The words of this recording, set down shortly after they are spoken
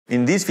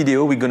In this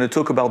video, we're going to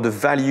talk about the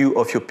value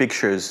of your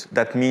pictures.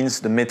 That means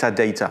the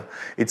metadata.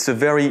 It's a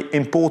very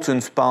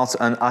important part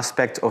and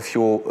aspect of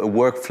your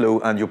workflow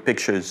and your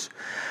pictures.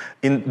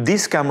 In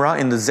this camera,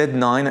 in the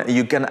Z9,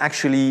 you can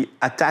actually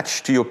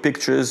attach to your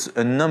pictures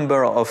a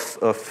number of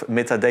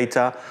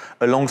metadata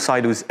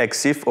alongside with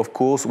EXIF, of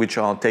course, which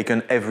are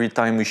taken every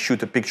time we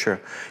shoot a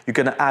picture. You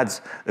can add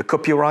a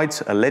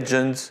copyright, a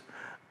legend,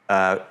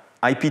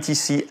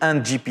 IPTC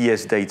and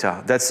GPS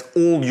data. That's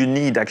all you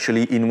need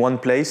actually in one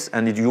place,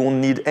 and you don't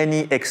need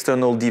any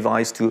external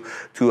device to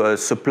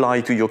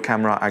supply to your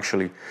camera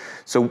actually.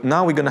 So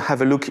now we're going to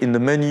have a look in the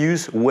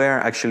menus where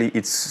actually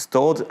it's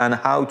stored and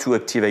how to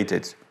activate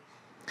it.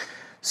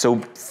 So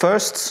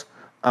first,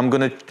 I'm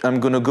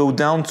gonna go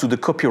down to the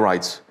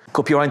copyright.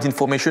 Copyright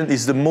information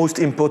is the most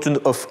important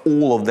of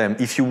all of them.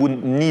 If you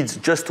would need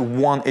just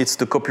one, it's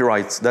the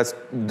copyright. That's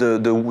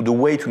the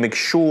way to make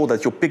sure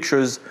that your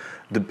pictures,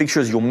 the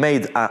pictures you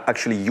made, are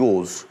actually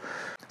yours.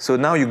 So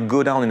now you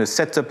go down in the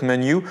setup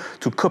menu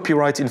to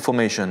copyright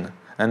information.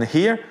 And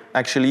here,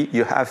 actually,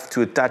 you have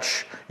to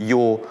attach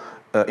your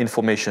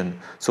information.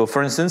 So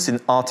for instance,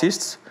 in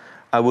artists,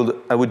 I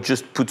would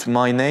just put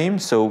my name,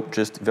 so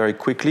just very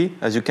quickly.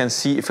 As you can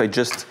see, if I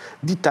just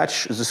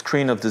detach the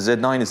screen of the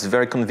Z9, it's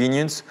very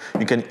convenient.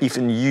 You can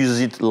even use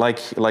it like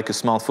a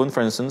smartphone,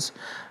 for instance.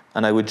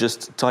 And I would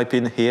just type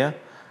in here,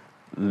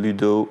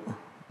 Ludo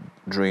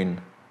Drin.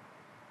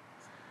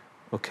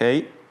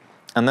 Okay.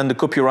 And then the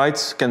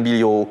copyright can be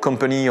your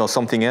company or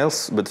something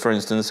else. But for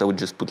instance, I would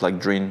just put like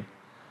Drin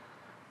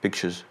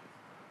Pictures.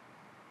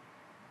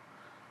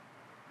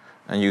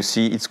 And you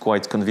see it's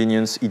quite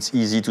convenient, it's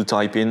easy to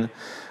type in,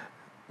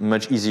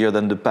 much easier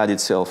than the pad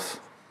itself.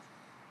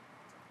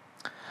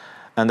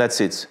 And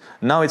that's it.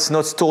 Now it's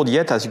not stored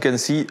yet. As you can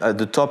see at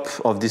the top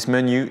of this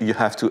menu, you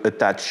have to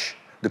attach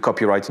the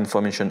copyright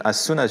information. As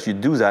soon as you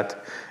do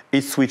that,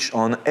 it switches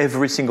on.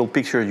 Every single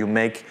picture you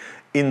make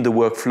in the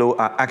workflow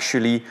are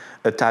actually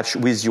attached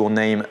with your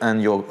name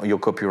and your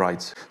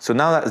copyright. So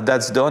now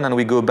that's done and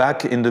we go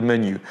back in the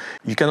menu.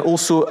 You can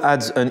also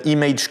add an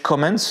image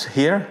comment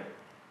here.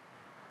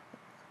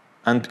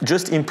 And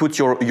just input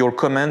your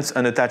comments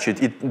and attach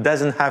it. It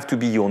doesn't have to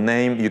be your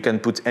name. You can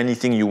put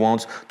anything you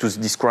want to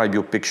describe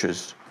your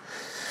pictures.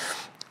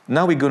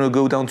 Now we're going to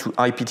go down to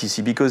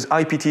IPTC, because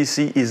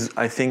IPTC is,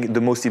 I think,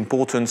 the most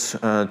important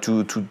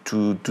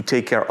to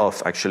take care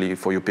of, actually,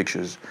 for your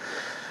pictures.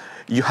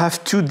 You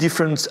have two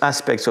different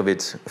aspects of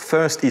it.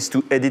 First is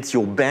to edit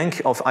your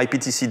bank of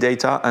IPTC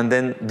data, and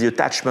then the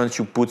attachment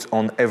you put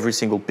on every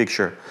single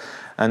picture.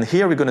 And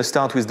here we're going to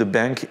start with the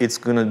bank. It's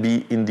going to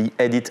be in the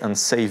Edit and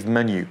Save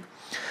menu.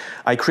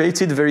 I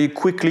created very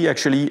quickly,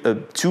 actually,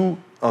 two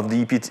of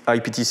the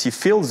IPTC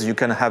fields. You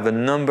can have a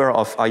number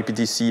of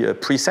IPTC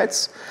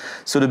presets.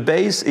 So the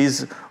base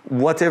is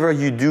whatever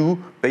you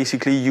do,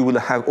 basically you will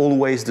have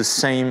always the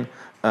same,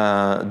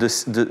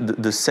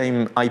 the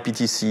same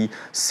IPTC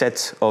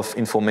set of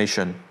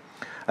information.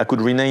 I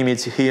could rename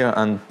it here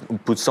and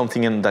put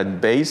something in that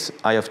base.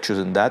 I have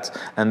chosen that.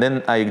 And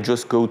then I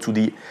just go to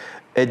the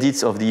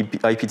edits of the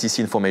IPTC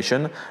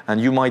information,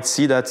 and you might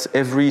see that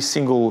every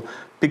single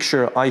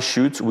picture I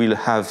shoot will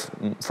have,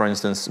 for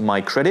instance, my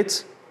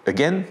credit,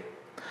 again,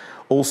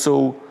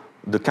 also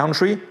the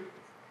country,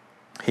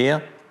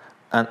 here,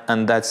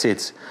 and that's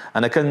it.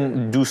 And I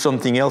can do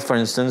something else, for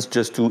instance,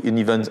 just to an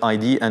event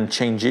ID and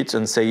change it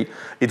and say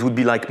it would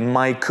be like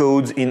my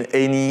code in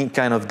any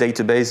kind of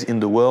database in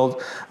the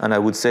world, and I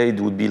would say it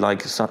would be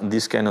like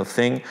this kind of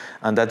thing,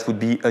 and that would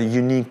be a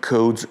unique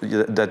code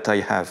that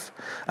I have.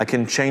 I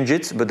can change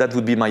it, but that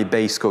would be my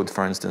base code,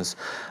 for instance.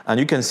 And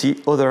you can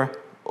see other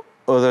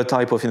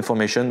type of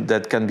information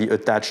that can be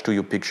attached to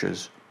your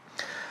pictures.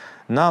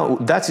 Now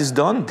that is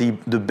done,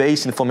 the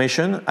base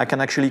information, I can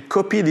actually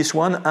copy this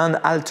one and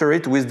alter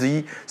it with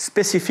the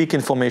specific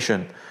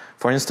information.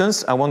 For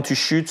instance, I want to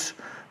shoot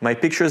my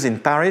pictures in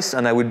Paris,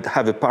 and I would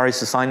have a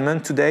Paris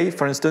assignment today,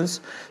 for instance.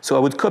 So I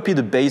would copy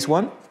the base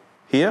one,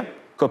 here,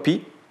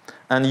 copy,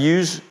 and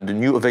use the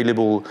new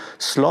available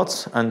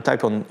slots and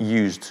type on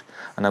used.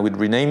 And I would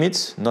rename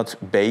it, not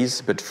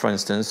base, but for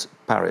instance,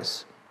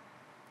 Paris.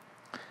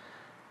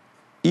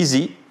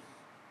 Easy.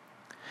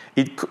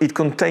 It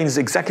contains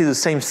exactly the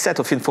same set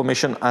of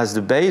information as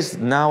the base.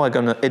 Now I'm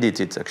going to edit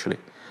it, actually.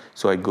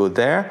 So I go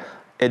there,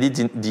 edit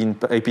the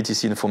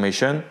IPTC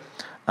information,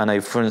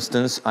 and for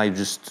instance, I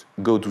just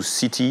go to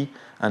city,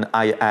 and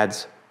I add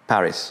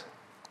Paris.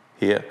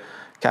 Here,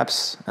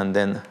 caps, and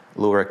then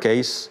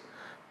lowercase,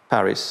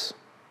 Paris.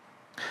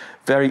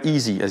 Very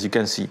easy, as you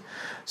can see.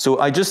 So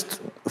I just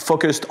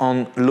focused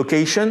on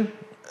location.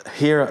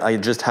 Here I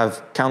just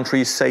have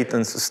country, state,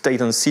 and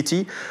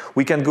city.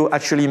 We can go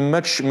actually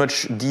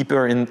much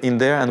deeper in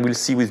there, and we'll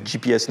see with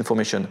GPS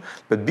information.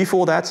 But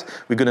before that,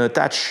 we're going to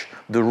attach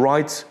the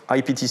right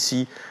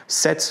IPTC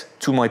set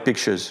to my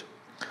pictures.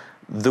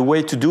 The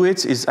way to do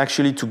it is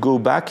actually to go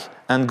back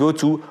and go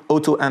to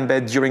auto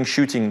embed during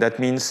shooting. That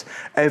means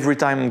every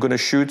time I'm going to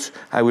shoot,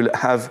 I will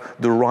have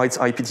the right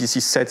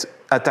IPTC set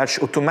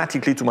attached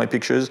automatically to my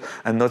pictures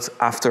and not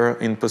after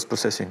in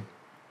post-processing.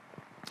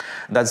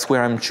 That's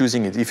where I'm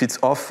choosing it. If it's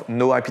off,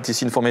 no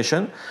IPTC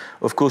information.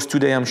 Of course,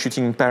 today I'm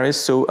shooting in Paris,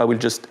 so I will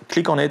just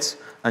click on it,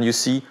 and you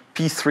see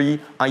P3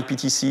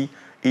 IPTC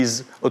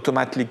is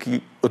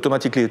automatically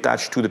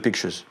attached to the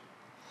pictures.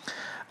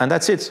 And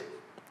that's it.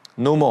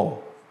 No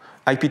more.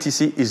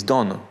 IPTC is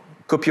done.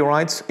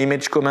 Copyright,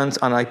 image comments,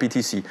 and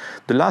IPTC.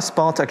 The last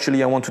part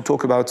actually I want to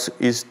talk about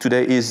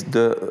today is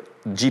the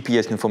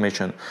GPS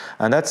information,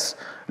 and that's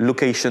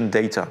location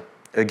data.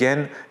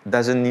 Again,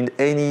 doesn't need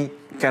any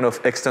kind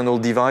of external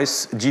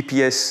device.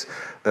 GPS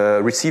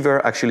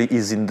receiver actually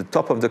is in the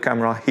top of the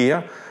camera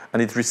here,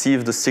 and it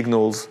receives the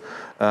signals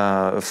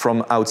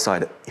from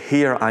outside.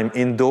 Here I'm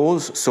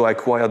indoors, so I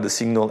acquire the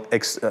signal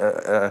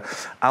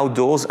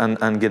outdoors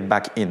and get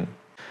back in.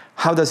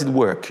 How does it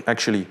work,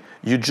 actually?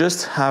 You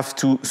just have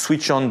to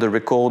switch on the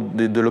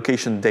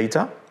location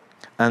data,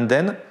 and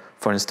then,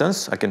 for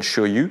instance, I can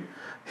show you.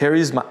 Here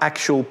is my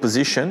actual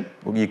position.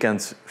 You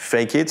can't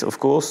fake it, of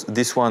course.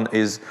 This one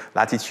is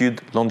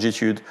latitude,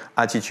 longitude,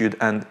 attitude,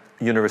 and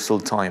universal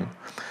time.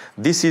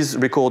 This is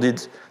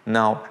recorded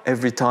now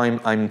every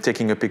time I'm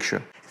taking a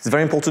picture. It's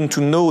very important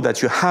to know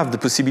that you have the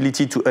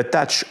possibility to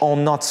attach or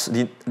not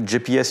the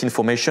GPS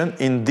information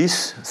in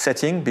this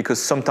setting,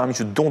 because sometimes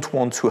you don't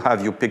want to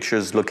have your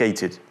pictures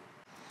located.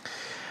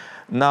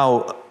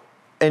 Now,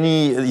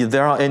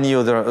 there are any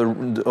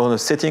other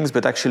settings,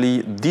 but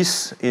actually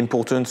this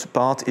important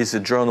part is a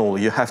journal.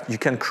 You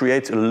can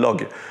create a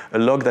log. A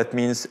log, that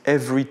means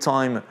every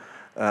time,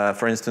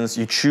 for instance,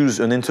 you choose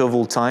an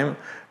interval time,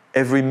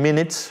 every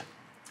minute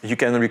you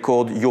can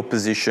record your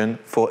position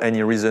for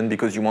any reason,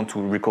 because you want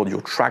to record your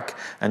track,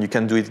 and you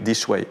can do it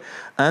this way.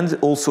 And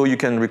also you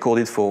can record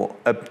it for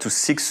up to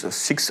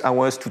 6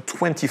 hours to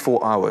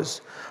 24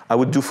 hours. I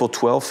would do for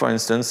 12, for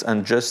instance,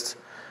 and just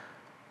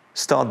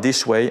start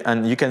this way,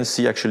 and you can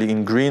see actually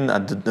in green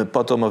at the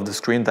bottom of the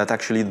screen that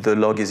actually the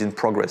log is in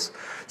progress.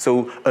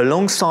 So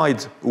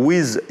alongside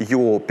with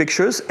your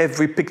pictures,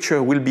 every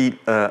picture will be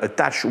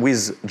attached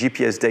with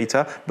GPS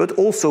data, but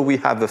also we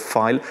have a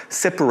file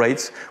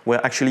separate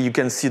where actually you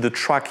can see the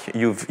track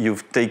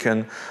you've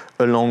taken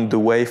along the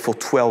way for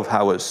 12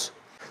 hours.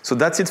 So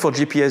that's it for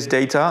GPS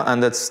data,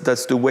 and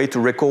that's the way to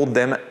record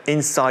them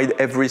inside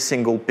every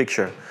single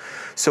picture.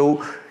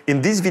 So in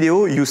this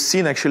video, you've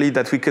seen actually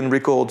that we can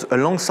record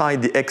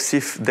alongside the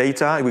EXIF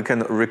data, we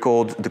can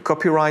record the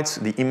copyrights,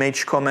 the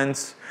image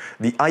comments,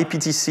 the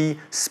IPTC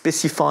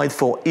specified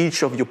for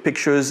each of your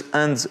pictures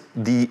and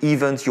the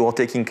event you are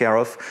taking care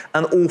of,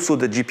 and also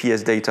the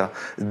GPS data.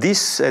 This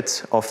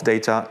set of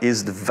data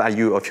is the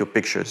value of your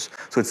pictures.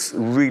 So it's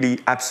really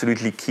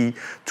absolutely key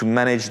to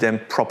manage them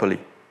properly.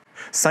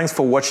 Thanks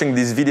for watching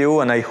this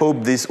video, and I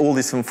hope all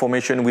this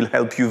information will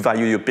help you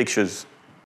value your pictures.